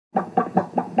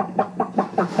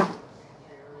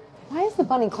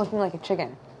bunny clucking like a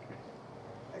chicken?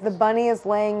 The bunny is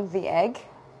laying the egg?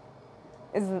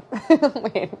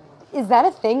 Wait. Is that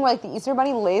a thing where like the Easter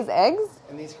bunny lays eggs?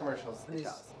 In these commercials, it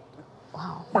does.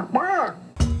 Wow.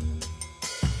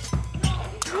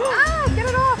 Ah, get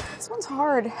it off. This one's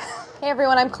hard. Hey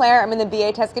everyone, I'm Claire. I'm in the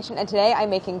BA Test Kitchen, and today I'm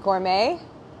making gourmet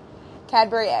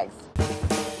Cadbury eggs.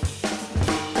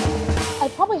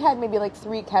 I've probably had maybe like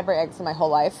 3 Cadbury eggs in my whole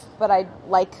life, but I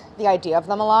like the idea of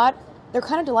them a lot. They're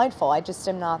kind of delightful. I just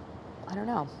am not, I don't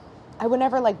know. I would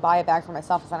never like buy a bag for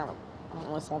myself because I don't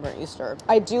really celebrate Easter.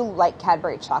 I do like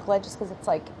Cadbury chocolate just because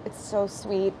it's so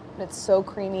sweet, and it's so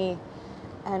creamy,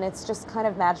 and it's just kind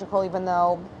of magical, even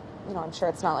though, you know, I'm sure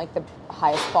it's not like the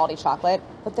highest quality chocolate,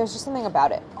 but there's just something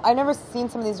about it. I've never seen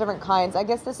some of these different kinds. I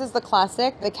guess this is the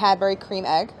classic, the Cadbury Creme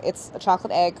Egg. It's a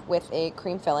chocolate egg with a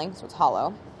cream filling, so it's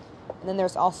hollow. And then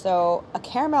there's also a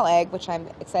caramel egg, which I'm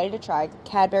excited to try.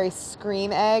 Cadbury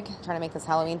Scream Egg. I'm trying to make this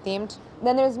Halloween themed.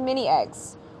 Then there's mini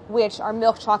eggs, which are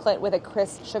milk chocolate with a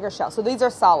crisp sugar shell. So these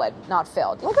are solid, not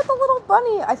filled. Look at the little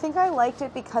bunny. I think I liked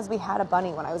it because we had a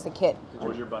bunny when I was a kid. What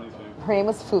was your bunny's name? Her name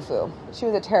was Fufu. She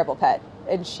was a terrible pet,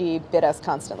 and she bit us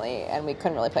constantly, and we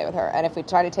couldn't really play with her. And if we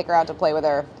tried to take her out to play with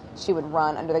her, she would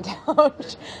run under the couch.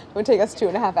 It would take us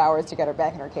 2.5 hours to get her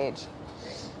back in her cage.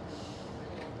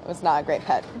 It was not a great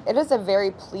pet. It is a very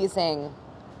pleasing,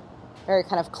 very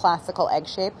kind of classical egg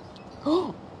shape.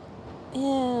 Ew.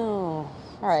 All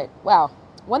right, wow.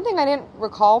 One thing I didn't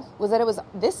recall was that it was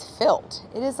this filled.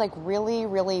 It is like really,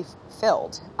 really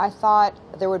filled. I thought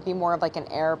there would be more of like an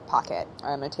air pocket. All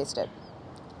right, I'm gonna taste it.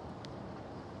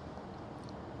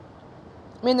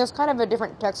 I mean, there's kind of a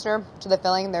different texture to the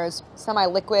filling. There's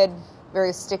semi-liquid,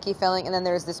 very sticky filling, and then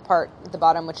there's this part at the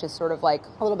bottom which is sort of like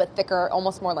a little bit thicker,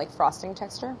 almost more like frosting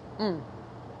texture.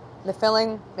 The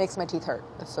filling makes my teeth hurt.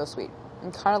 It's so sweet.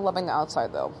 I'm kind of loving the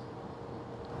outside though.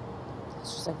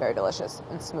 It's just like very delicious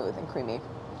and smooth and creamy.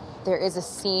 There is a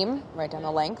seam right down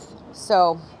the length,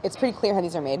 so it's pretty clear how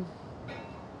these are made.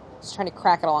 Just trying to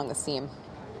crack it along the seam.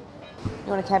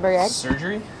 You want a Cadbury egg?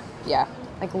 Surgery? Yeah.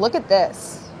 Like, look at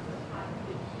this.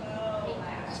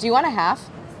 Do you want a half?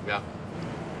 Yeah.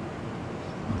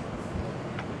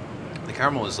 The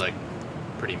caramel is like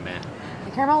pretty meh.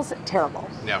 The caramel's terrible.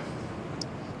 Yeah.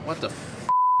 What the f***?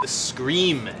 The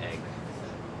Scream Egg.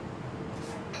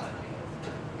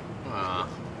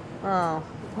 Oh.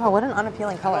 Wow, what an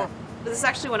unappealing color. This is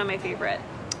actually one of my favorite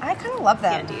I kind of love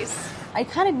them. candies. I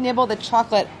kind of nibble the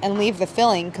chocolate and leave the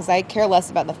filling because I care less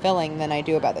about the filling than I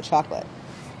do about the chocolate.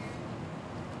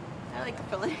 I like the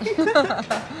filling.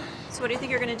 So what do you think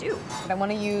you're going to do? I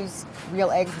want to use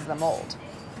real eggs as the mold.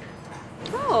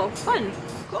 Oh, fun.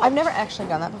 Cool. I've never actually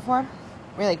done that before.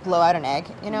 Really like blow out an egg,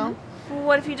 you know? Well,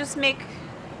 what if you just make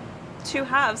 2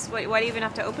 halves? Why do you even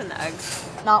have to open the egg?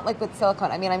 Not like with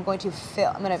silicone. I mean, I'm going to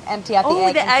empty out the egg.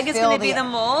 Oh, the and egg is fill going to be the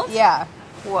mold? Yeah.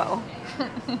 Whoa.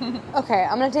 Okay,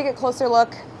 I'm going to take a closer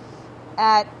look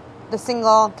at the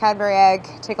single Cadbury egg,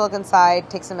 take a look inside,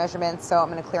 take some measurements. So I'm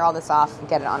going to clear all this off and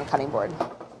get it on a cutting board.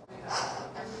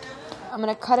 I'm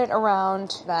going to cut it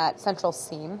around that central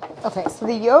seam. Okay, so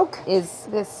the yolk is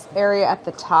this area at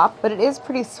the top, but it is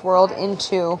pretty swirled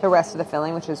into the rest of the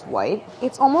filling, which is white.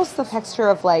 It's almost the texture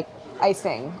of like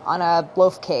icing on a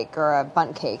loaf cake or a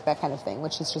bundt cake, that kind of thing,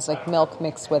 which is just like milk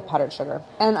mixed with powdered sugar.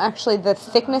 And actually the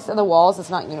thickness of the walls is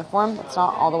not uniform. It's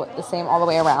not all the same all the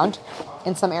way around.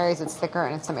 In some areas it's thicker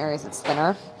and in some areas it's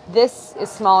thinner. This is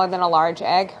smaller than a large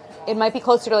egg. It might be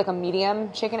closer to like a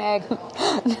medium chicken egg.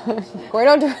 Corey,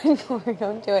 don't do it. Corey,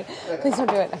 don't do it. Please don't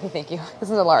do it. Okay, thank you. This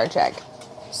is a large egg.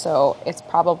 So it's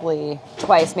probably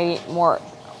twice, maybe more,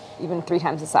 even 3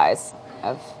 times the size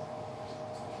of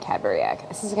Cadbury egg.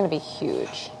 This is going to be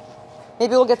huge. Maybe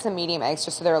we'll get some medium eggs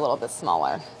just so they're a little bit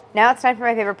smaller. Now it's time for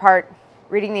my favorite part.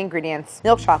 Reading the ingredients.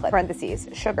 Milk chocolate, parentheses,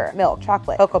 sugar, milk,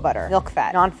 chocolate, cocoa butter, milk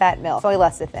fat, non-fat milk, soy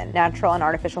lecithin, natural and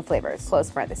artificial flavors, close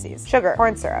parentheses, sugar,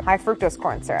 corn syrup, high fructose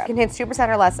corn syrup, contains 2%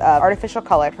 or less of artificial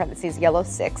color, parentheses, yellow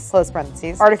 6, close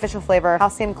parentheses, artificial flavor,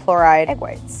 calcium chloride, egg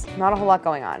whites. Not a whole lot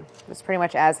going on. It's pretty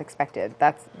much as expected.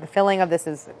 That's the filling of this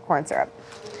is corn syrup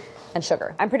and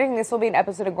sugar. I'm predicting this will be an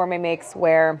episode of Gourmet Makes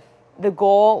where the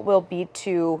goal will be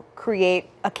to create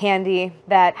a candy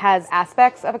that has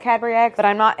aspects of a Cadbury egg, but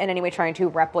I'm not in any way trying to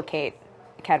replicate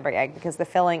a Cadbury egg because the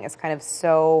filling is kind of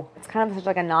it's kind of such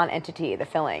like a non-entity, the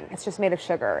filling. It's just made of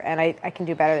sugar, and I can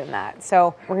do better than that.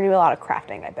 So we're going to do a lot of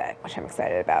crafting, I bet, which I'm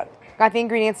excited about. Got the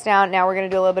ingredients down. Now we're going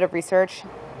to do a little bit of research.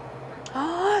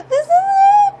 This is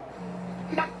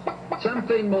it!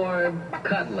 Something more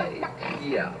cuddly.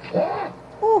 Yeah.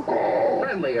 Ooh.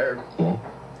 Friendlier.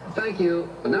 Thank you,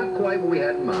 but not quite what we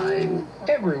had in mind.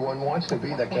 Everyone wants to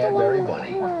be the Cadbury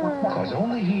bunny, because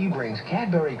only he brings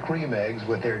Cadbury Creme Eggs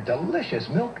with their delicious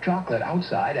milk chocolate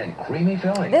outside and creamy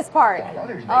filling. This part. While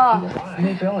others make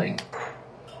creamy filling.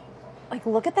 Like,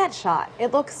 look at that shot.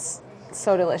 It looks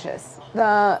so delicious.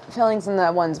 The fillings in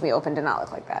the ones we opened did not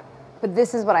look like that. But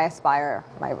this is what I aspire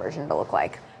my version to look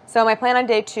like. So my plan on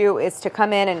day 2 is to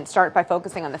come in and start by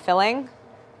focusing on the filling,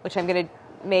 which I'm going to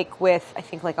make with, I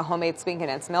think, like a homemade sweetened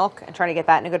condensed milk and try to get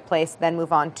that in a good place, then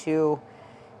move on to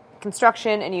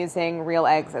construction and using real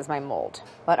eggs as my mold.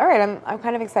 But all right, I'm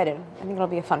kind of excited. I think it'll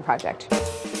be a fun project.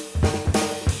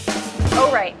 Oh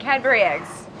right, Cadbury eggs.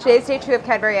 Today's day 2 of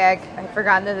Cadbury egg. I had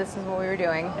forgotten that this is what we were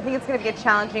doing. I think it's going to be a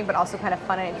challenging but also kind of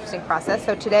fun and interesting process.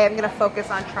 So today I'm going to focus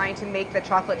on trying to make the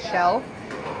chocolate shell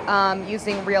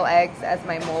using real eggs as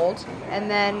my mold.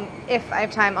 And then if I have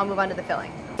time, I'll move on to the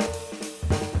filling.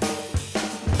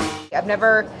 I've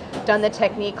never done the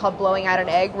technique called blowing out an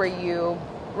egg where you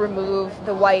remove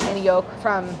the white and yolk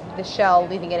from the shell,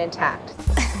 leaving it intact.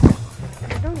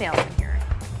 There's no nails in here.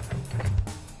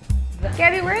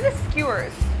 Gabby, where are the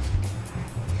skewers?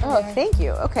 Oh, thank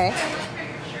you. Okay.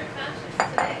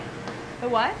 The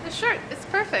what? The shirt. It's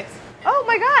perfect. Oh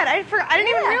my God, I didn't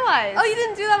even realize. Oh, you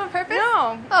didn't do that on purpose?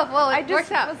 No. Oh, well, I it just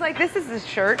worked out. was like, this is a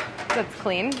shirt that's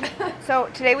clean. So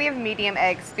today we have medium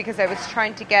eggs because I was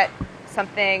trying to get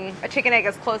a chicken egg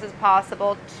as close as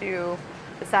possible to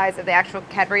the size of the actual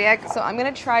Cadbury egg. So I'm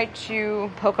gonna try to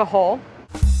poke a hole.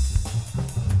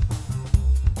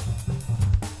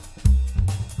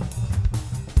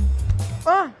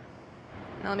 Oh.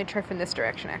 Now let me try from this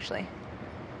direction, actually.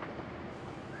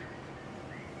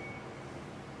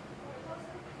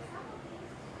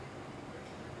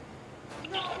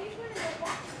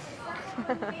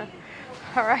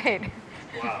 All right.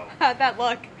 Wow. How'd that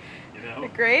look? You know?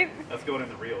 Great? That's going in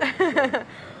the reel.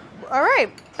 All right,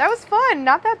 that was fun.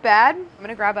 Not that bad. I'm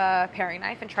gonna grab a paring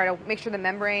knife and try to make sure the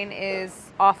membrane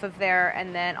is off of there,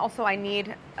 and then also I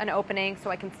need an opening so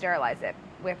I can sterilize it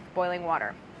with boiling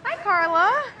water. Hi,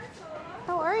 Carla.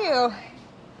 How are you?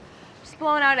 Just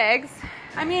blowing out eggs.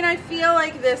 I mean, I feel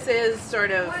like this is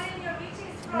sort of,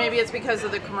 maybe it's because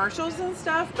of the commercials and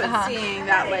stuff, but seeing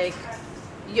that, like,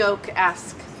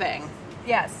 yolk-esque thing.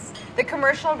 Yes. The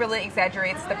commercial really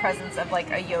exaggerates the presence of,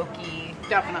 like, a yolky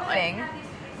thing.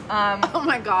 Oh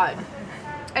my God.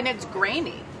 And it's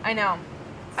grainy. I know.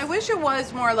 I wish it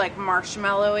was more like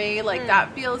marshmallowy. Like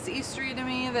that feels Eastery to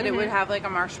me, that it would have like a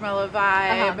marshmallow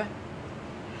vibe.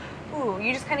 Ooh,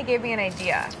 you just kind of gave me an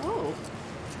idea. Ooh.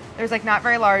 There's like not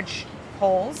very large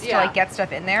holes to like get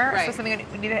stuff in there. Right. So something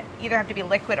would either have to be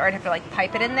liquid or I'd have to like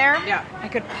pipe it in there. Yeah. I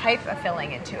could pipe a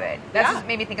filling into it. That's just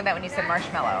made me think of that when you said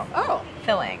marshmallow. Oh.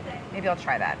 Filling. Maybe I'll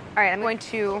try that. All right, I'm going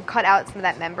to cut out some of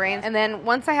that membrane. And then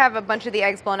once I have a bunch of the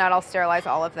eggs blown out, I'll sterilize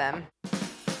all of them.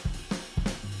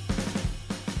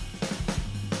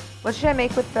 What should I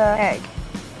make with the egg?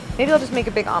 Maybe I'll just make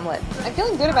a big omelet. I'm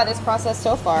feeling good about this process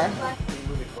so far.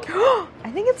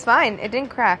 I think it's fine. It didn't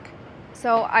crack.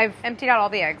 So I've emptied out all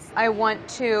the eggs. I want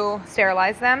to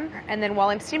sterilize them, and then while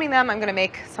I'm steaming them, I'm gonna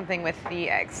make something with the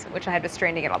eggs, which I had to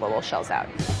strain to get all the little shells out.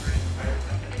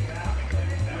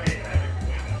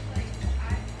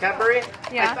 Cadbury?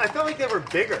 Yeah? I felt like they were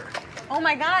bigger. Oh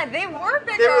my God, they were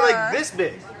bigger! They were like this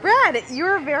big. Brad,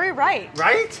 you're very right.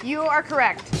 Right? You are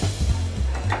correct.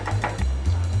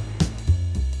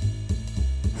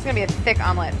 It's gonna be a thick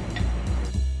omelet.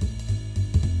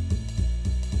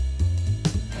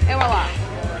 And voila.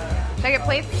 Should I get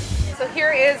plates? So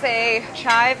here is a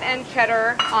chive and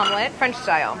cheddar omelet, French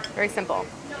style. Very simple.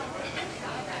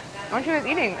 Aren't you guys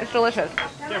eating? It's delicious.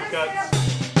 Camera cuts.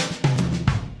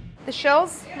 The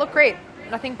shells look great.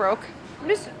 Nothing broke.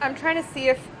 I'm trying to see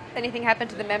if anything happened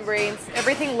to the membranes.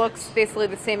 Everything looks basically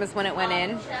the same as when it went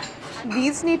in.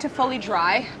 These need to fully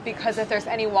dry because if there's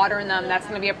any water in them, that's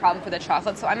going to be a problem for the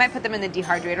chocolate. So I might put them in the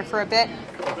dehydrator for a bit.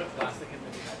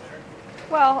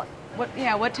 Well,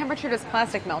 what temperature does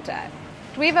plastic melt at?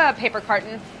 Do we have a paper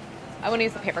carton? I want to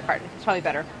use the paper carton. It's probably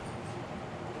better.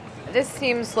 This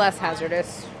seems less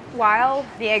hazardous. While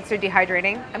the eggs are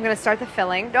dehydrating, I'm going to start the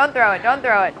filling. Don't throw it. Don't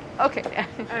throw it. Okay.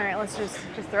 All right, let's just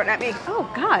throw it at me. Oh,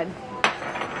 God.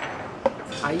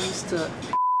 I used to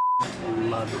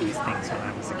love these things when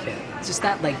I was a kid. It's just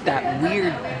that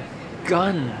weird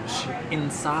gunge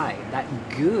inside, that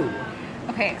goo.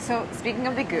 Okay, so speaking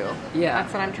of the goo, yeah,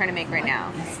 that's what I'm trying to make right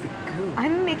now. What is the goo?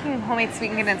 I'm making homemade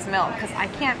sweetened condensed milk because I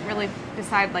can't really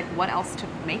decide like what else to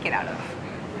make it out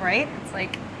of, right? It's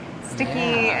like sticky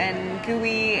and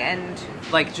gooey and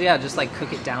just like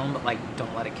cook it down, but like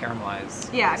don't let it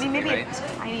caramelize. Yeah, I mean maybe right?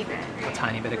 a tiny bit. A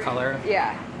tiny bit of color.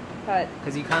 Yeah. But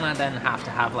Because you kind of then have to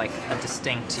have like a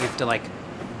distinct, you have to like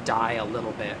dye a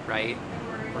little bit, right?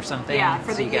 Or something. yeah,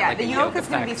 for so the you get, like, the a yolk is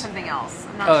going to be effect. something else.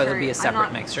 I'm not Oh, sure. it'll be a separate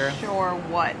I'm not mixture? Sure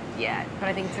what yet, but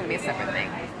I think it's going to be a separate thing.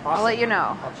 I'll let you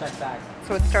know. I'll check back.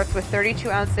 So it starts with 32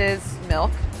 ounces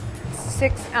milk,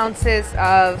 6 ounces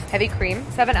of heavy cream,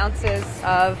 7 ounces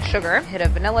of sugar, a hit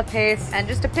of vanilla paste, and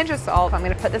just a pinch of salt. I'm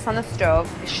going to put this on the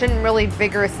stove. It shouldn't really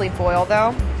vigorously boil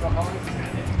though.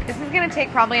 This is going to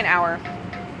take probably an hour.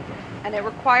 And it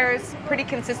requires pretty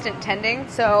consistent tending.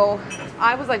 So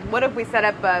I was like, what if we set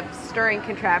up a stirring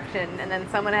contraption and then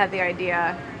someone had the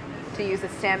idea to use a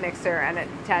stand mixer and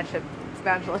attach a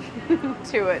spatula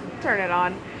to it, turn it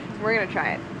on. We're gonna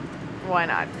try it. Why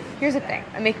not? Here's the thing.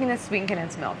 I'm making this sweetened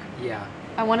condensed milk. Yeah.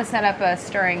 I want to set up a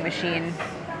stirring machine.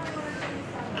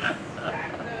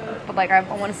 But like I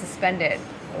want to suspend it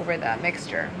over the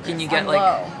mixture. Can you It's get on like,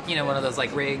 low. you know, one of those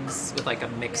like rigs with like a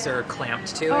mixer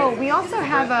clamped to Oh, it? we also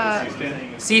have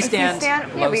a C-stand,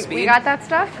 C-stand. low Yeah, speed. we got that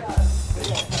stuff.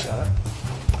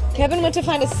 Kevin went to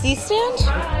find a C-stand,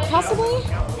 possibly?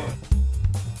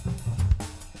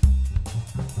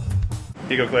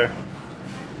 Here you go, Claire.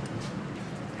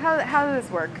 How does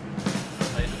this work?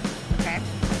 Okay.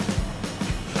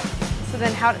 So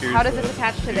then how does it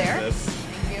attach to there? This.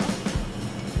 Thank you.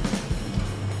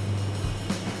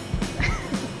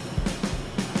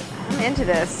 I'm into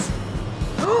this.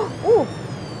 Ooh.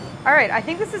 All right, I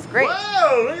think this is great.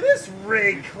 Whoa, look at this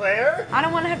rig, Claire. I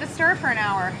don't want to have to stir for an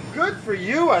hour. Good for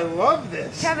you, I love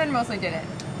this. Kevin mostly did it.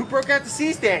 Who broke out the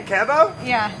C-stand, Kevo?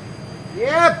 Yeah.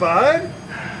 Yeah, bud.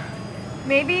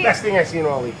 Maybe. Best thing I've seen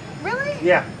all week. Really?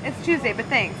 Yeah. It's Tuesday, but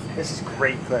thanks. This is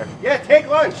great, Claire. Yeah, take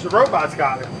lunch. The robot's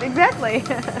got it. Exactly.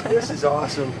 This is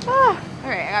awesome. All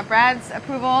right, I got Brad's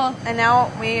approval, and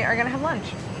now we are gonna have lunch.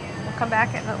 We'll come back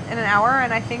in an hour,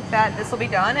 and I think that this will be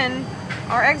done, and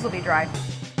our eggs will be dry.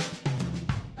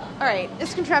 All right,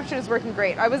 this contraption is working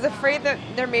great. I was afraid that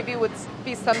there maybe would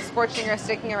be some scorching or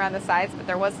sticking around the sides, but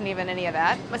there wasn't even any of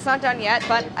that. It's not done yet,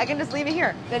 but I can just leave it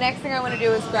here. The next thing I want to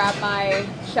do is grab my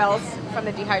shells from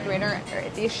the dehydrator.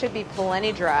 These should be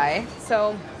plenty dry.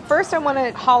 So first I want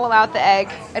to hollow out the egg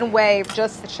and weigh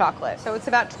just the chocolate. So it's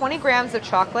about 20 grams of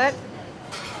chocolate.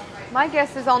 My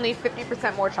guess is I'll need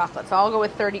 50% more chocolate, so I'll go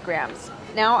with 30 grams.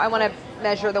 Now I want to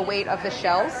measure the weight of the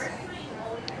shells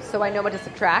so I know what to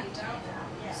subtract.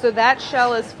 So that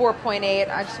shell is 4.8.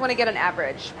 I just want to get an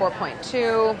average.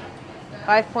 4.2,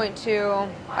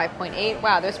 5.2, 5.8.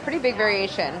 Wow, there's pretty big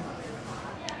variation.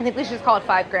 I think we should just call it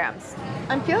 5 grams.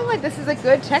 I'm feeling like this is a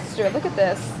good texture. Look at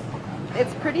this.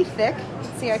 It's pretty thick.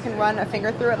 See, I can run a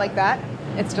finger through it like that.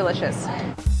 It's delicious.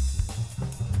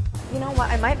 You know what?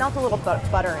 I might melt a little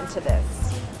butter into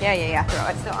this. Yeah, throw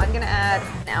it. So I'm going to add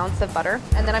an ounce of butter,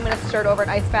 and then I'm going to stir it over an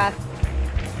ice bath.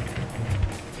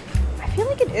 I feel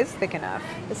like it is thick enough.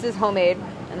 This is homemade,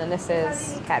 and then this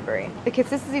is Cadbury. The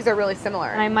consistencies are really similar.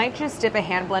 And I might just dip a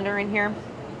hand blender in here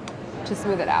to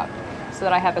smooth it out so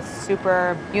that I have a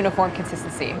super uniform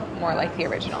consistency, more like the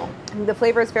original. The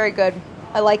flavor is very good.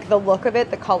 I like the look of it,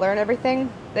 the color and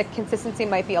everything. The consistency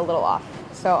might be a little off.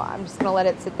 So I'm just gonna let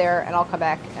it sit there, and I'll come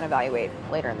back and evaluate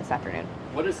later in this afternoon.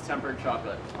 What is tempered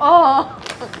chocolate? Oh,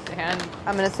 and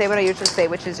I'm going to say what I usually say,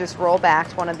 which is just roll back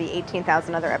to one of the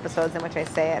 18,000 other episodes in which I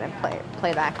say it and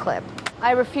play that clip.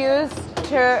 I refuse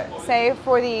to say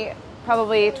for the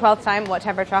probably 12th time what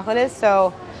tempered chocolate is,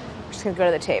 so I'm just going to go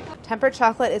to the tape. Tempered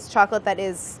chocolate is chocolate that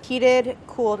is heated,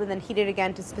 cooled, and then heated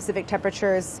again to specific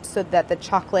temperatures so that the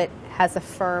chocolate has a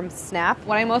firm snap.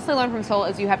 What I mostly learned from Seoul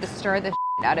is you have to stir the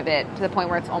out of it to the point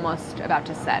where it's almost about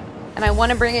to set. And I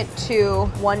want to bring it to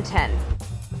 110.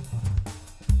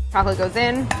 Chocolate goes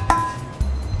in,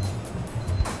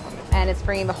 and it's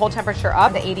bringing the whole temperature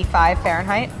up to 85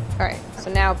 Fahrenheit. All right, so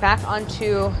now back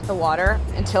onto the water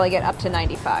until I get up to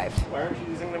 95. Why aren't you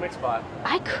using the mix pot?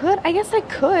 I guess I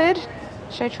could.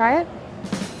 Should I try it?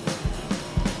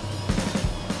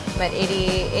 I'm at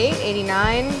 88,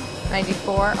 89,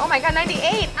 94. Oh my God,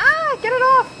 98! Ah, get it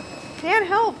off! Can't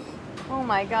help. Oh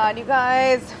my God, you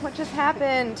guys, what just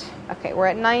happened? Okay, we're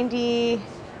at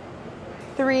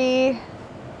 93.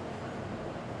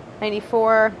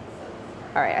 94.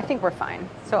 All right, I think we're fine.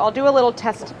 So I'll do a little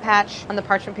test patch on the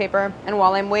parchment paper, and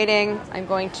while I'm waiting, I'm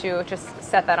going to just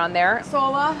set that on there.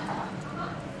 Sola,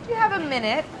 do you have a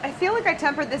minute? I feel like I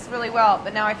tempered this really well,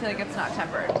 but now I feel like it's not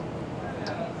tempered.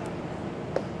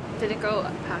 Did it go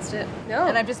past it? No.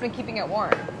 And I've just been keeping it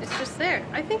warm. It's just there.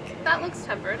 I think that looks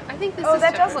tempered. I think this Oh, is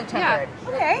that tempered. does look tempered. Yeah.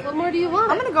 Okay. What more do you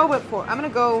want? I'm gonna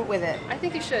go with it. I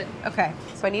think you should. Okay,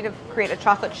 so I need to create a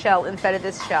chocolate shell inside of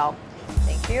this shell.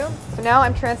 Thank you. So now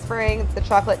I'm transferring the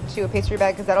chocolate to a pastry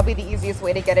bag because that'll be the easiest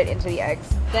way to get it into the eggs.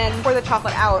 Then pour the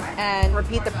chocolate out and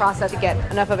repeat the process to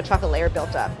get enough of a chocolate layer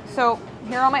built up. So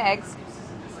here are all my eggs.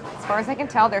 As far as I can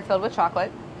tell, they're filled with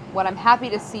chocolate. What I'm happy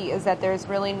to see is that there's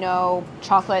really no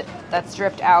chocolate that's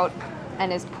dripped out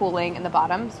and is pooling in the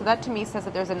bottom. So that to me says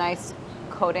that there's a nice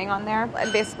coating on there.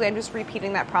 And basically I'm just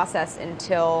repeating that process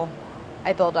until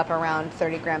I build up around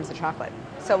 30 grams of chocolate.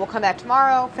 So we'll come back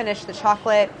tomorrow, finish the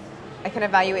chocolate. I can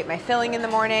evaluate my filling in the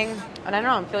morning. And I don't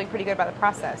know, I'm feeling pretty good about the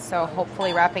process. So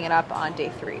hopefully wrapping it up on day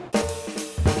 3.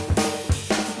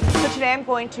 So today I'm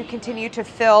going to continue to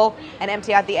fill and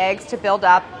empty out the eggs to build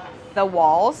up the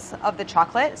walls of the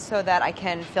chocolate so that I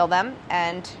can fill them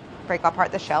and break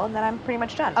apart the shell, and then I'm pretty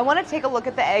much done. I want to take a look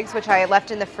at the eggs, which I left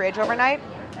in the fridge overnight.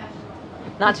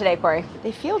 Not today, Corey.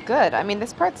 They feel good. I mean,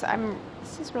 this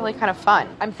is really kind of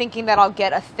fun. I'm thinking that I'll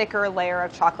get a thicker layer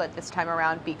of chocolate this time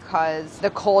around because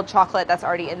the cold chocolate that's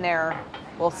already in there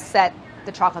will set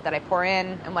the chocolate that I pour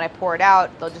in, and when I pour it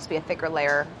out, there'll just be a thicker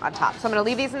layer on top. So I'm gonna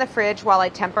leave these in the fridge while I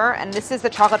temper, and this is the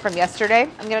chocolate from yesterday.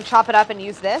 I'm gonna chop it up and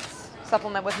use this,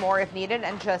 supplement with more if needed,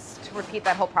 and just repeat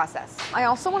that whole process. I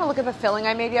also want to look at the filling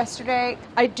I made yesterday.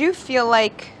 I do feel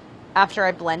like after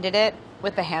I blended it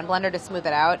with the hand blender to smooth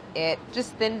it out, it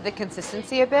just thinned the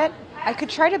consistency a bit. I could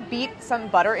try to beat some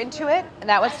butter into it, and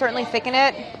that would certainly thicken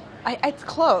it. It's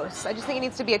close. I just think it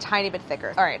needs to be a tiny bit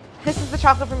thicker. All right, this is the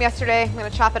chocolate from yesterday. I'm gonna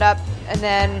chop it up and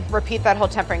then repeat that whole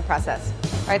tempering process.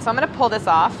 All right, so I'm gonna pull this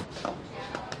off. So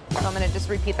I'm gonna just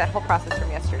repeat that whole process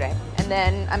from yesterday and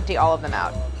then empty all of them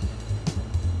out.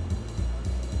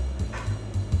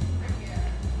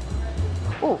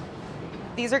 Ooh,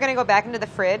 these are gonna go back into the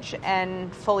fridge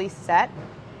and fully set,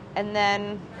 and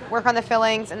then work on the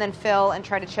fillings and then fill and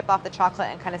try to chip off the chocolate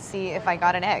and kind of see if I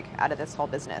got an egg out of this whole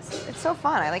business. It's so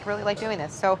fun. I really like doing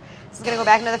this. So this is gonna go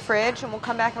back into the fridge and we'll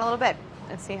come back in a little bit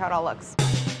and see how it all looks.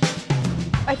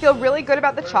 I feel really good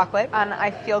about the chocolate and I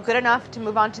feel good enough to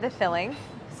move on to the filling.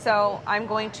 So I'm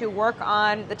going to work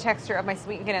on the texture of my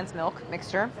sweetened condensed milk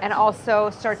mixture and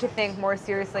also start to think more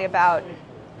seriously about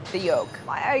the yolk.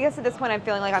 I guess at this point I'm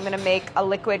feeling like I'm going to make a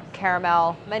liquid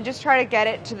caramel and just try to get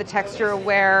it to the texture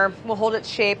where we'll hold its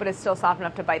shape but it's still soft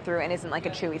enough to bite through and isn't like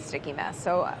a chewy sticky mess.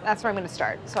 So that's where I'm going to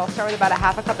start. So I'll start with about a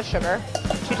half a cup of sugar,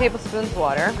 2 tablespoons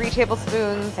water, 3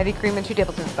 tablespoons heavy cream, and 2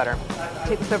 tablespoons butter.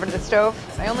 Take this over to the stove.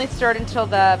 I only stir it until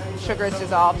the sugar is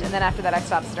dissolved, and then after that I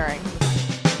stop stirring.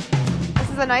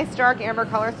 This is a nice dark amber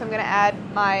color, so I'm going to add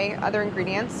my other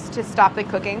ingredients to stop the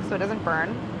cooking so it doesn't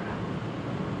burn.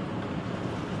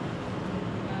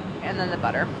 And then the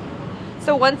butter.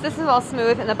 So once this is all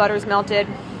smooth and the butter's melted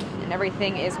and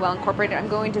everything is well incorporated, I'm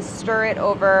going to stir it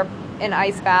over an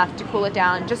ice bath to cool it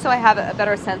down, just so I have a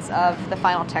better sense of the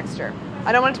final texture.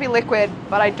 I don't want it to be liquid,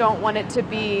 but I don't want it to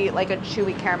be like a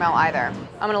chewy caramel either.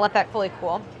 I'm gonna let that fully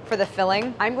cool. For the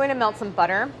filling, I'm going to melt some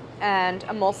butter and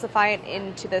emulsify it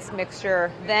into this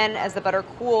mixture. Then as the butter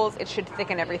cools, it should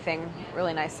thicken everything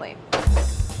really nicely.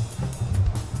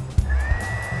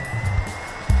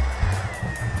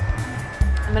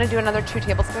 I'm gonna do another 2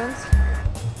 tablespoons.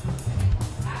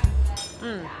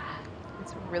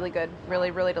 It's really good,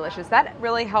 really, really delicious. That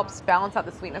really helps balance out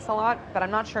the sweetness a lot, but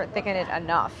I'm not sure it thickened it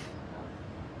enough.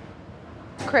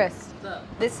 Chris,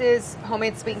 this is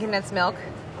homemade sweetened condensed milk,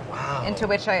 into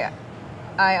which I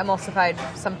emulsified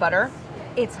some butter.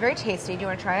 It's very tasty. Do you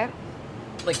want to try it?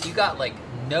 Like, you got like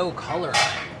no color on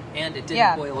it, and it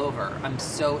didn't boil over. I'm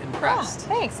so impressed.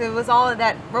 Oh, thanks. It was all of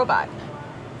that robot.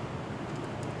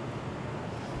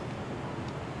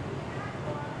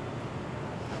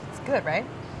 It's good, right?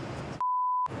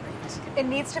 It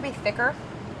needs to be thicker.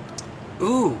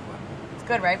 Ooh. It's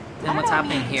good, right? Then what's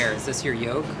happening here? Is this your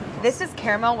yolk? This is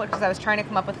caramel, because I was trying to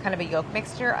come up with kind of a yolk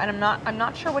mixture, and I'm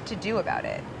not sure what to do about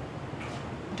it.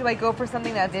 Do I go for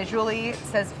something that visually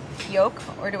says yolk,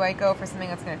 or do I go for something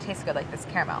that's going to taste good, like this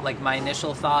caramel? Like, my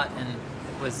initial thought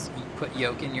was you put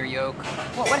yolk in your yolk.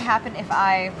 What would happen if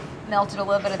I melted a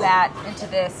little bit of that into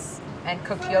this and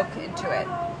cooked yolk into it?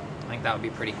 I think that would be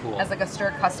pretty cool. As like a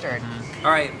stirred custard. Mm-hmm.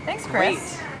 All right. Thanks, Chris.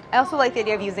 Great. I also like the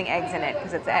idea of using eggs in it,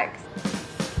 because it's eggs.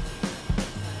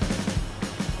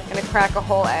 I'm going to crack a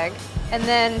whole egg. And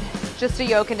then just a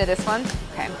yolk into this one.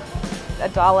 Okay. A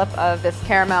dollop of this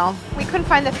caramel. We couldn't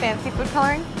find the fancy food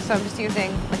coloring, so I'm just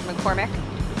using like McCormick.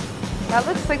 That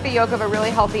looks like the yolk of a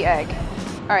really healthy egg.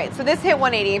 All right, so this hit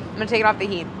 180. I'm gonna take it off the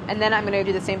heat, and then I'm gonna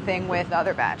do the same thing with the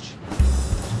other batch.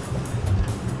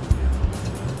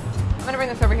 I'm gonna bring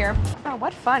this over here. Oh,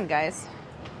 what fun, guys,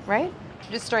 right?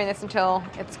 Just stirring this until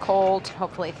it's cold,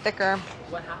 hopefully thicker.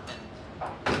 What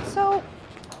happened? So,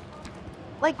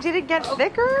 like, did it get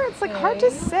thicker? It's like hard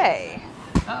to say.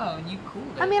 Oh, and you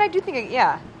cooled it. I mean, I do think,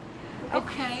 yeah.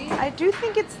 Okay. I do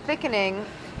think it's thickening.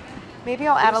 Maybe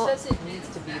I'll add a Who little. says it needs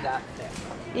to be that thick?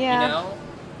 Yeah. You know?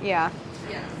 Yeah.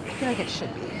 I feel like it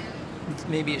should be.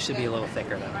 Maybe it should be a little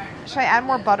thicker though. Should I add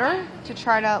more butter to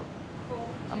try to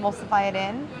emulsify it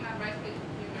in?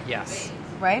 Yes.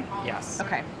 Right? Yes.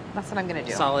 Okay. That's what I'm going to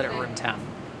do. Solid at room temp.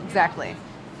 Exactly.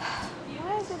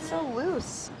 Why is it so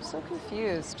loose? I'm so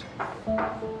confused.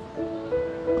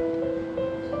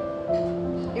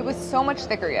 It was so much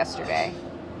thicker yesterday.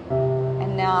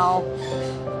 And now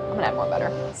I'm gonna add more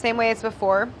butter. Same way as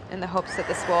before, in the hopes that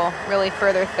this will really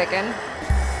further thicken.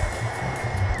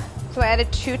 So I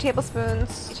added 2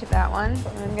 tablespoons to that one,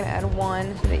 and I'm gonna add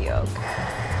 1 to the yolk.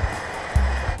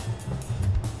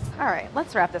 All right,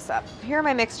 let's wrap this up. Here are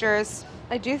my mixtures.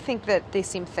 I do think that they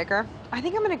seem thicker. I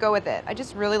think I'm gonna go with it. I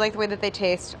just really like the way that they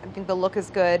taste. I think the look is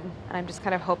good, and I'm just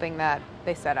kind of hoping that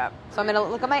they set up. So I'm gonna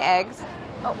look at my eggs.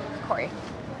 Oh, Corey.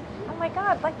 Oh my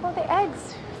God, let go of the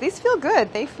eggs. These feel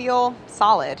good. They feel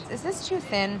solid. Is this too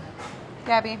thin,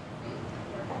 Gabby?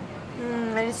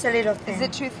 It's a little thin. Is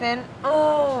it too thin?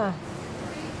 Oh,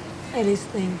 it is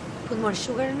thin. Put more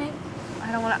sugar in it.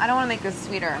 I don't want to make this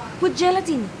sweeter. Put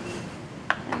gelatin.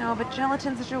 I know, but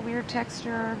gelatin's such a weird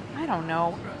texture. I don't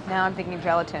know. Now I'm thinking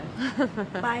gelatin.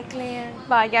 Bye, Claire.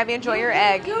 Bye, Gabby. Enjoy your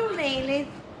egg. You nailed it.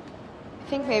 I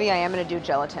think maybe I am going to do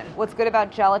gelatin. What's good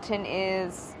about gelatin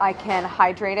is I can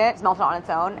hydrate it, melt it on its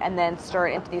own, and then stir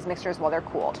it into these mixtures while they're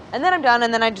cooled. And then I'm done,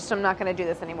 and then I'm not going to do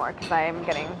this anymore because I am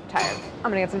getting tired.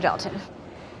 I'm going to get some gelatin.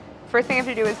 First thing I have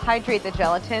to do is hydrate the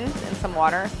gelatin in some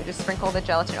water. So just sprinkle the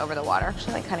gelatin over the water.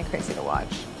 Actually, like kind of crazy to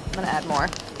watch. I'm going to add more.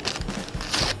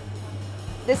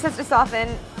 This has to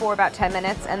soften for about 10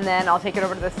 minutes, and then I'll take it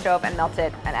over to the stove and melt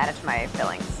it and add it to my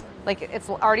fillings. Like, it's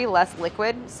already less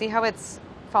liquid. See how it's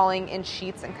falling in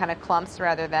sheets and kind of clumps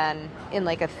rather than in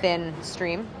like a thin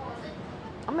stream?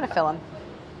 I'm gonna fill them.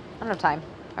 I don't have time.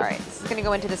 All right, this is gonna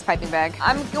go into this piping bag.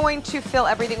 I'm going to fill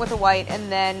everything with a white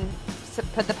and then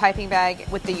put the piping bag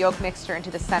with the yolk mixture into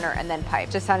the center and then pipe.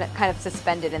 Just kind of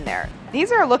suspended in there.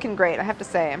 These are looking great, I have to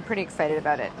say. I'm pretty excited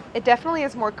about it. It definitely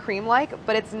is more cream-like,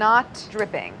 but it's not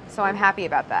dripping, so I'm happy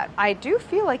about that. I do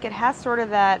feel like it has sort of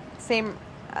that same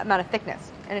amount of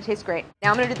thickness, and it tastes great.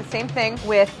 Now I'm gonna do the same thing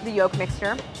with the yolk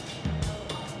mixture.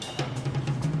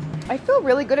 I feel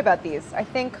really good about these. I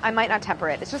think I might not temper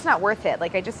it. It's just not worth it.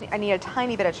 Like I need a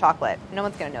tiny bit of chocolate. No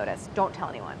one's gonna notice. Don't tell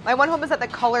anyone. My one hope is that the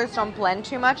colors don't blend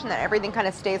too much and that everything kind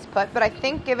of stays put. But I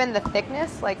think given the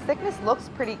thickness, like thickness looks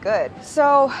pretty good.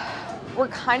 So we're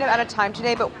kind of out of time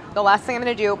today, but the last thing I'm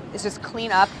gonna do is just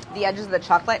clean up the edges of the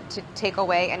chocolate to take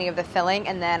away any of the filling,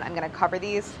 and then I'm gonna cover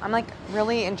these. I'm like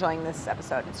really enjoying this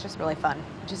episode. It's just really fun.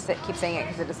 Just keep saying it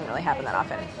because it doesn't really happen that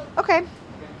often. Okay,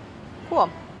 cool.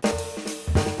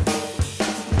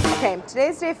 Okay,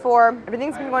 today's day 4.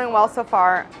 Everything's been going well so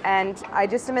far, and I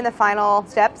just am in the final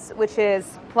steps, which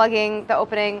is plugging the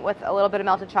opening with a little bit of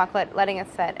melted chocolate, letting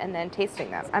it set, and then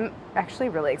tasting them. I'm actually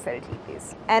really excited to eat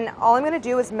these. And all I'm going to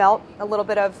do is melt a little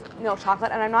bit of milk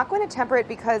chocolate, and I'm not going to temper it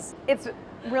because it's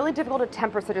really difficult to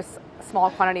temper such a small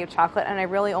quantity of chocolate, and I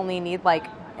really only need like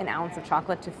an ounce of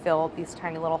chocolate to fill these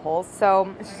tiny little holes.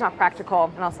 So it's just not practical,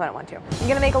 and also I don't want to. I'm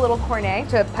going to make a little cornet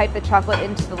to pipe the chocolate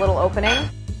into the little opening.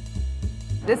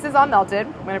 This is all melted.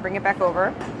 I'm going to bring it back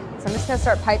over. So I'm just going to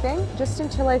start piping just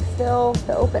until I fill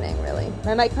the opening, really.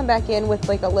 I might come back in with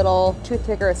like a little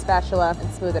toothpick or a spatula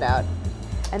and smooth it out.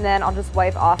 And then I'll just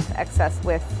wipe off excess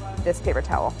with this paper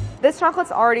towel. This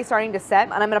chocolate's already starting to set,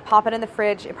 and I'm going to pop it in the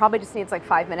fridge. It probably just needs like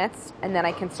 5 minutes, and then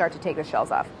I can start to take the shells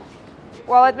off.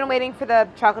 While I've been waiting for the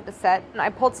chocolate to set, I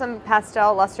pulled some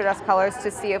pastel luster dust colors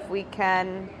to see if we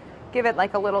can give it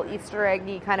like a little Easter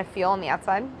eggy kind of feel on the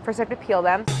outside. First I have to peel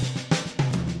them.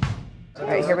 All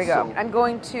right, here we go. I'm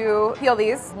going to peel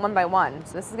these one by one.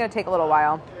 So this is going to take a little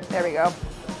while. There we go.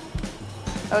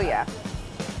 Oh yeah.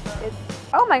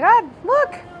 Oh my God,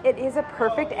 look. It is a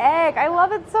perfect egg. I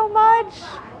love it so much.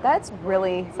 That's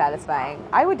really satisfying.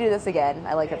 I would do this again.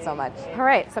 I like it so much. All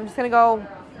right, so I'm just going to go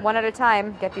one at a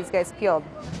time, get these guys peeled.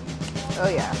 Oh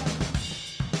yeah.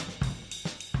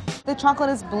 The chocolate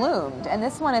is bloomed, and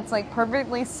this one, it's like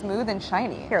perfectly smooth and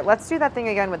shiny. Here, let's do that thing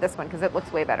again with this one because it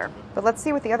looks way better. But let's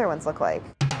see what the other ones look like.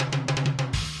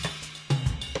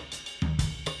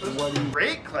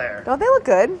 Great, Claire. Don't they look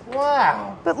good?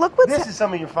 Wow. But look what's... This is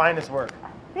some of your finest work.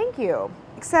 Thank you.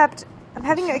 Except I'm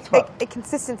having a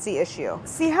consistency issue.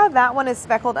 See how that one is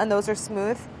speckled and those are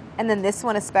smooth? And then this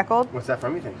one is speckled? What's that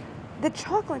from, you think? The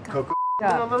chocolate. Cocoa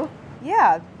Yeah. a little?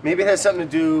 Yeah. Maybe it has something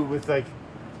to do with, like,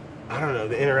 I don't know,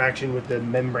 the interaction with the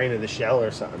membrane of the shell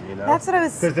or something, you know? That's what I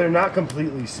was... Because they're not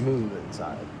completely smooth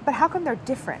inside. But how come they're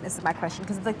different is my question.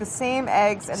 Because it's like the same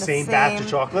eggs and the Same batch of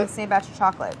chocolate? The same batch of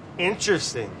chocolate.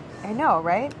 Interesting. I know,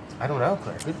 right? I don't know,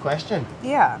 Claire. Good question.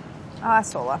 Yeah.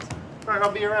 Sola. All right,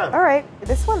 I'll be around. All right.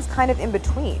 This one's kind of in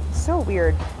between. So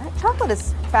weird. That chocolate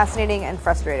is fascinating and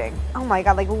frustrating. Oh my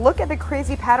God, like look at the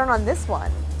crazy pattern on this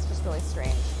one. It's just really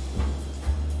strange.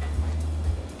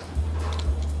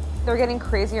 They're getting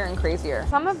crazier and crazier.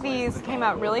 Some of these came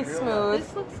out really smooth.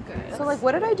 This looks good. So like,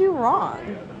 what did I do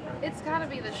wrong? It's gotta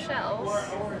be the shells.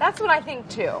 That's what I think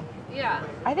too. Yeah.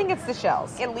 I think it's the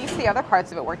shells. At least the other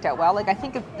parts of it worked out well. Like I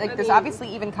think there's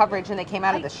obviously even coverage and they came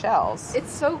out of the shells.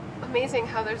 It's so amazing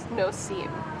how there's no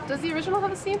seam. Does the original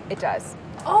have a seam? It does.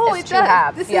 Oh, It's it does.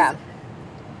 halves, This yeah.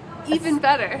 is even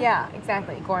better. Yeah,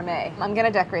 exactly. Gourmet. I'm gonna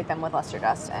decorate them with luster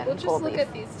dust and We'll just gold look leaf.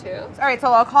 at these two. All right,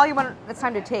 so I'll call you when it's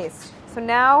time to taste. So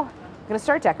now I'm gonna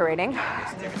start decorating.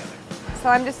 So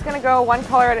I'm just gonna go one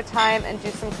color at a time and do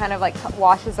some kind of like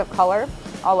washes of color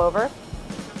all over.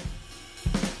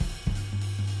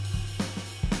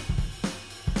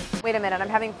 Wait a minute, I'm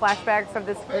having flashbacks of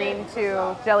this green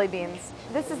to jelly beans.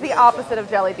 This is the opposite of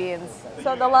jelly beans.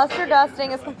 So the luster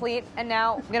dusting is complete, and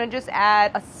now I'm gonna just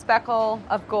add a speckle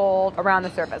of gold around the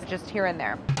surface, just here and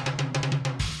there.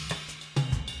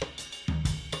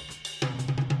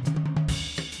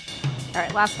 All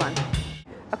right, last one.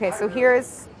 Okay, so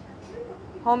here's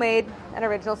homemade and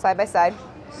original side by side.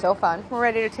 So fun. We're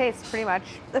ready to taste, pretty much.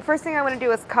 The first thing I want to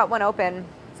do is cut one open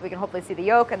so we can hopefully see the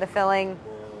yolk and the filling.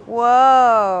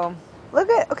 Whoa. Look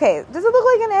at, okay, does it look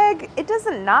like an egg? It does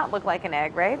not look like an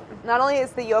egg, right? Not only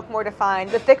is the yolk more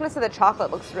defined, the thickness of the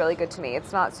chocolate looks really good to me.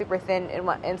 It's not super thin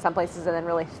in some places and then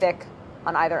really thick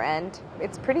on either end.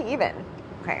 It's pretty even.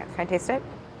 Okay, can I taste it?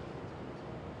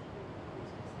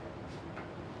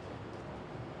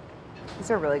 These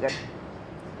are really good.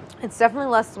 It's definitely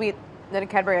less sweet than a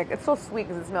Cadbury egg. It's still sweet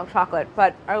because it's milk chocolate,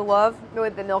 but I love the way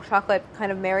the milk chocolate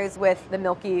kind of marries with the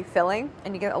milky filling,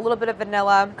 and you get a little bit of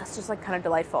vanilla. It's just like kind of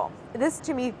delightful. This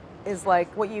to me is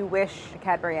like what you wish a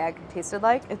Cadbury egg tasted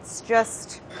like. It's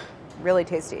just really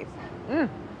tasty.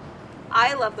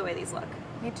 I love the way these look.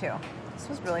 Me too. This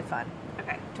was really fun.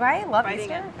 Okay. Do I love Biting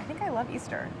Easter? it. I think I love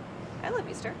Easter. I love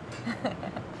Easter.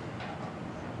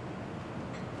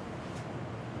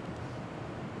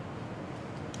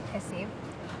 I see.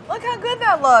 Look how good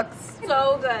that looks.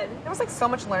 So good. There was like so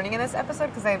much learning in this episode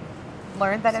because I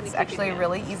learned that it's actually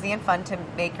really easy and fun to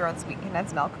make your own sweet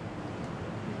condensed milk.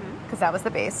 Because that was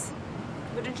the base.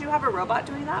 But did you have a robot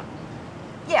doing that?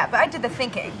 Yeah, but I did the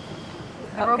thinking.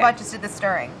 The Okay. robot just did the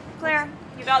stirring. Claire,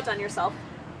 you've outdone yourself.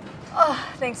 Oh,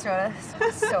 thanks, Rhoda.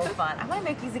 This was so fun. I want to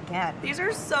make these again. These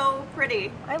are so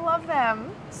pretty. I love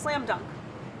them. Slam dunk.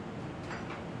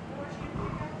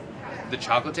 The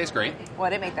chocolate tastes great. Well, I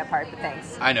didn't make that part, but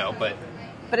thanks. I know, but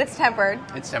But it's tempered.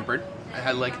 it's tempered.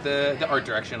 I like the art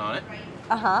direction on it.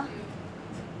 Uh-huh.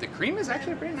 The cream is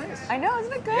actually pretty nice. I know,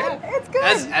 isn't it good? Yeah. It's good.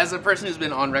 As a person who's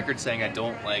been on record saying I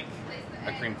don't like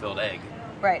a cream-filled egg.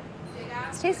 Right.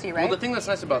 It's tasty, right? Well, the thing that's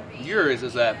nice about yours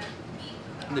is that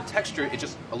the texture is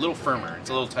just a little firmer. It's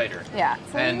a little tighter. Yeah.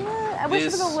 And I wish it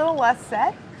was a little less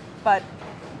set, but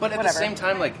But at whatever. the same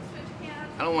time, like,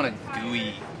 I don't want a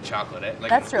gooey chocolate. Like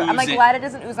That's true. I'm like oozy- glad it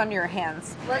doesn't ooze onto your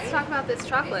hands. Let's talk about this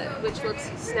chocolate, which looks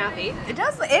snappy. It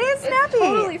does. It is snappy.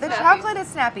 totally the snappy. chocolate is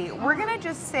snappy. We're gonna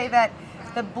just say that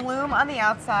the bloom on the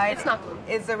outside It's not bloom.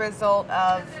 is a result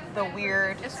of the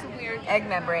weird It's a weird. egg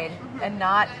membrane and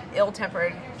not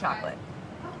ill-tempered chocolate.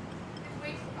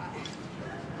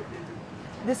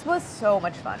 This was so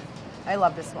much fun. I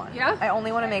love this one. Yeah? I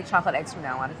only want to make chocolate eggs from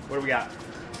now on. What do we got?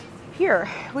 Here,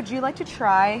 would you like to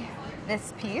try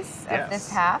this piece of Yes. this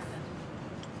half?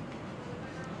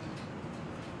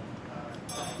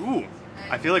 Ooh,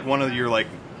 I feel like one of your like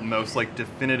most like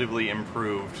definitively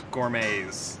improved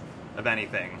gourmets of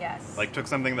anything. Yes. Like took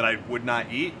something that I would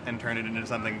not eat and turned it into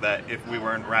something that if we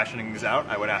weren't rationing these out,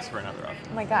 I would ask for another of.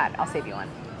 Oh my god, I'll save you one.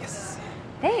 Yes.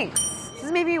 Thanks. This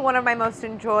is maybe one of my most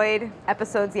enjoyed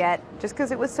episodes yet, just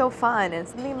because it was so fun, and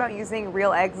something about using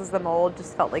real eggs as the mold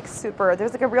just felt like super,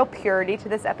 there's like a real purity to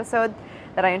this episode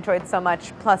that I enjoyed so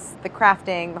much, plus the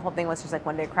crafting, the whole thing was just like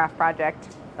one day craft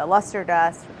project, the luster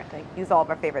dust, we got to use all of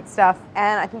our favorite stuff,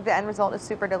 and I think the end result is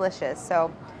super delicious,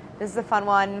 so this is a fun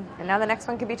one, and now the next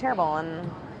one could be terrible,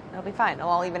 and it'll be fine, it'll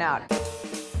all even out.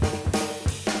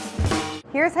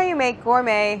 Here's how you make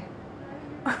gourmet,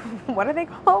 what are they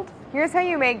called? Here's how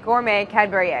you make gourmet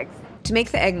Cadbury eggs. To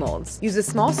make the egg molds, use a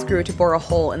small screw to bore a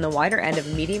hole in the wider end of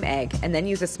a medium egg, and then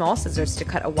use a small scissors to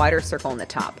cut a wider circle in the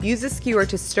top. Use a skewer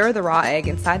to stir the raw egg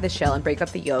inside the shell and break up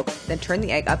the yolk, then turn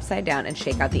the egg upside down and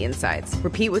shake out the insides.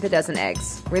 Repeat with a dozen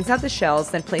eggs. Rinse out the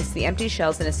shells, then place the empty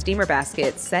shells in a steamer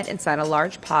basket set inside a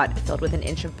large pot filled with an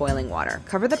inch of boiling water.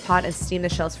 Cover the pot and steam the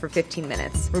shells for 15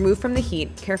 minutes. Remove from the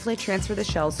heat, carefully transfer the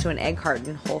shells to an egg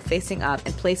carton, hole facing up,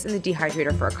 and place in the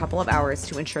dehydrator for a couple of hours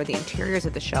to ensure the interiors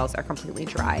of the shells are completely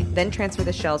dry. Then transfer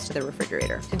the shells to the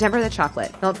refrigerator. To temper the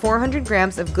chocolate, melt 400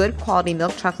 grams of good quality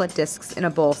milk chocolate discs in a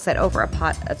bowl set over a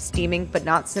pot of steaming but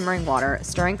not simmering water,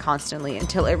 stirring constantly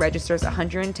until it registers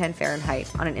 110 Fahrenheit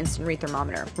on an instant read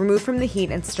thermometer. Remove from the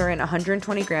heat and stir in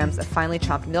 120 grams of finely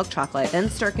chopped milk chocolate, then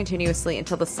stir continuously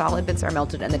until the solid bits are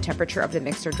melted and the temperature of the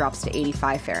mixture drops to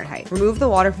 85 Fahrenheit. Remove the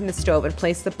water from the stove and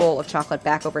place the bowl of chocolate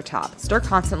back over top. Stir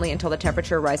constantly until the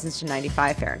temperature rises to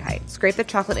 95 Fahrenheit. Scrape the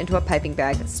chocolate into a piping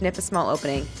bag, snip a small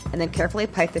opening, and then carefully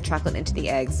pipe the chocolate into the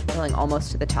eggs, filling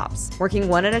almost to the tops. Working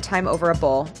one at a time over a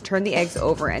bowl, turn the eggs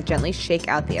over and gently shake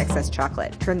out the excess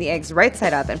chocolate. Turn the eggs right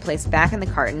side up and place back in the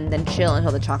carton, then chill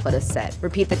until the chocolate is set.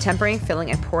 Repeat the tempering, filling,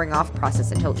 and pouring off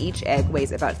process until each egg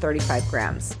weighs about 35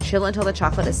 grams. Chill until the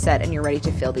chocolate is set and you're ready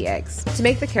to fill the eggs. To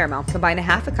make the caramel, combine a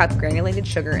half a cup granulated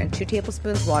sugar and 2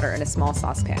 tablespoons water in a small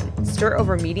saucepan. Stir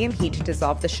over medium heat to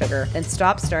dissolve the sugar, then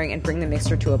stop stirring and bring the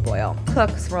mixture to a boil.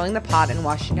 Cook, swirling the pot and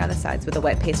washing down the sides with a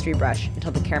wet pastry brush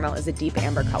until the caramel is a deep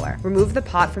amber color. Remove the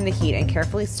pot from the heat and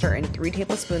carefully stir in 3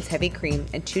 tablespoons heavy cream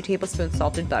and 2 tablespoons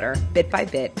salted butter, bit by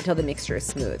bit, until the mixture is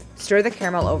smooth. Stir the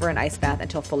caramel over an ice bath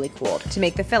until fully cooled. To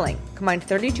make the filling, combine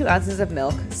 32 ounces of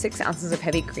milk, 6 ounces of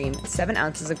heavy cream, 7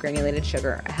 ounces of granulated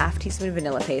sugar, a half teaspoon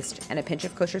vanilla paste, and a pinch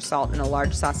of kosher salt in a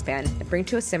large saucepan, and bring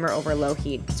to a simmer over low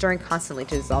heat, stirring constantly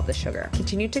to dissolve the sugar.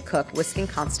 Continue to cook, whisking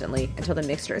constantly until the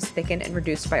mixture is thickened and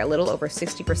reduced by a little over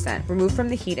 60%. Remove from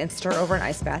the heat and stir over an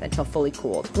ice bath until fully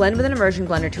cooled. Blend with an immersion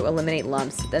blender to eliminate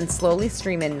lumps, then slowly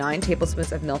stream in 9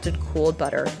 tablespoons of melted cooled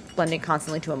butter, blending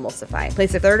constantly to emulsify.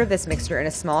 Place a third of this mixture in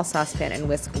a small saucepan and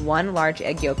whisk 1 large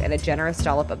egg yolk and a generous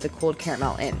dollop of the cooled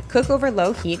caramel in. Cook over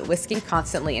low heat, whisking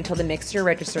constantly until the mixture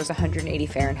registers 180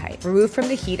 Fahrenheit. Remove from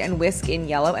the heat and whisk in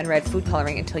yellow and red food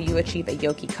coloring until you achieve a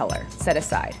yolky color. Set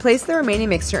aside. Place the remaining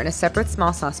mixture in a separate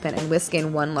small saucepan and whisk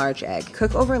in 1 large egg.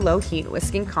 Cook over low heat,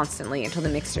 whisking constantly until the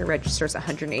mixture registers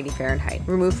 180 Fahrenheit.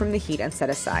 Remove from the heat and set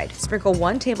aside. Sprinkle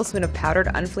 1 tablespoon of powdered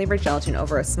unflavored gelatin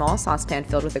over a small saucepan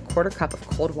filled with a 1/4 cup of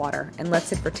cold water and let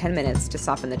sit for 10 minutes to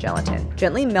soften the gelatin.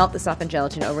 Gently melt the softened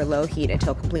gelatin over low heat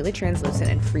until completely translucent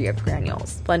and free of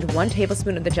granules. Blend 1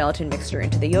 tablespoon of the gelatin mixture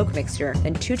into the yolk mixture,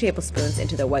 then 2 tablespoons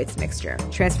into the whites mixture.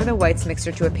 Transfer the whites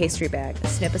mixture to a pastry bag,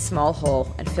 snip a small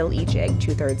hole, and fill each egg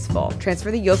 2/3 full.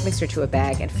 Transfer the yolk mixture to a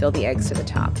bag and fill the eggs to the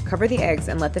top. Cover the eggs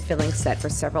and let the filling set for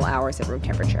several hours at room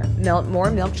temperature. Melt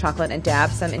more milk chocolate and dab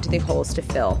some into the holes to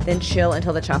fill, then chill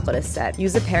until the chocolate is set.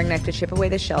 Use a paring knife to chip away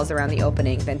the shells around the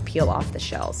opening, then peel off the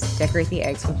shells. Decorate the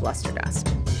eggs with luster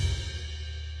dust.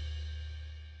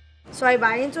 So I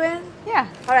bite into it? Yeah.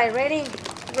 All right, ready?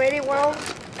 Ready, world?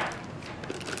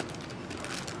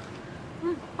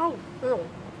 Oh, ew.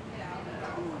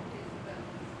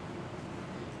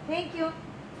 Thank you.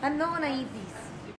 I'm not gonna eat these.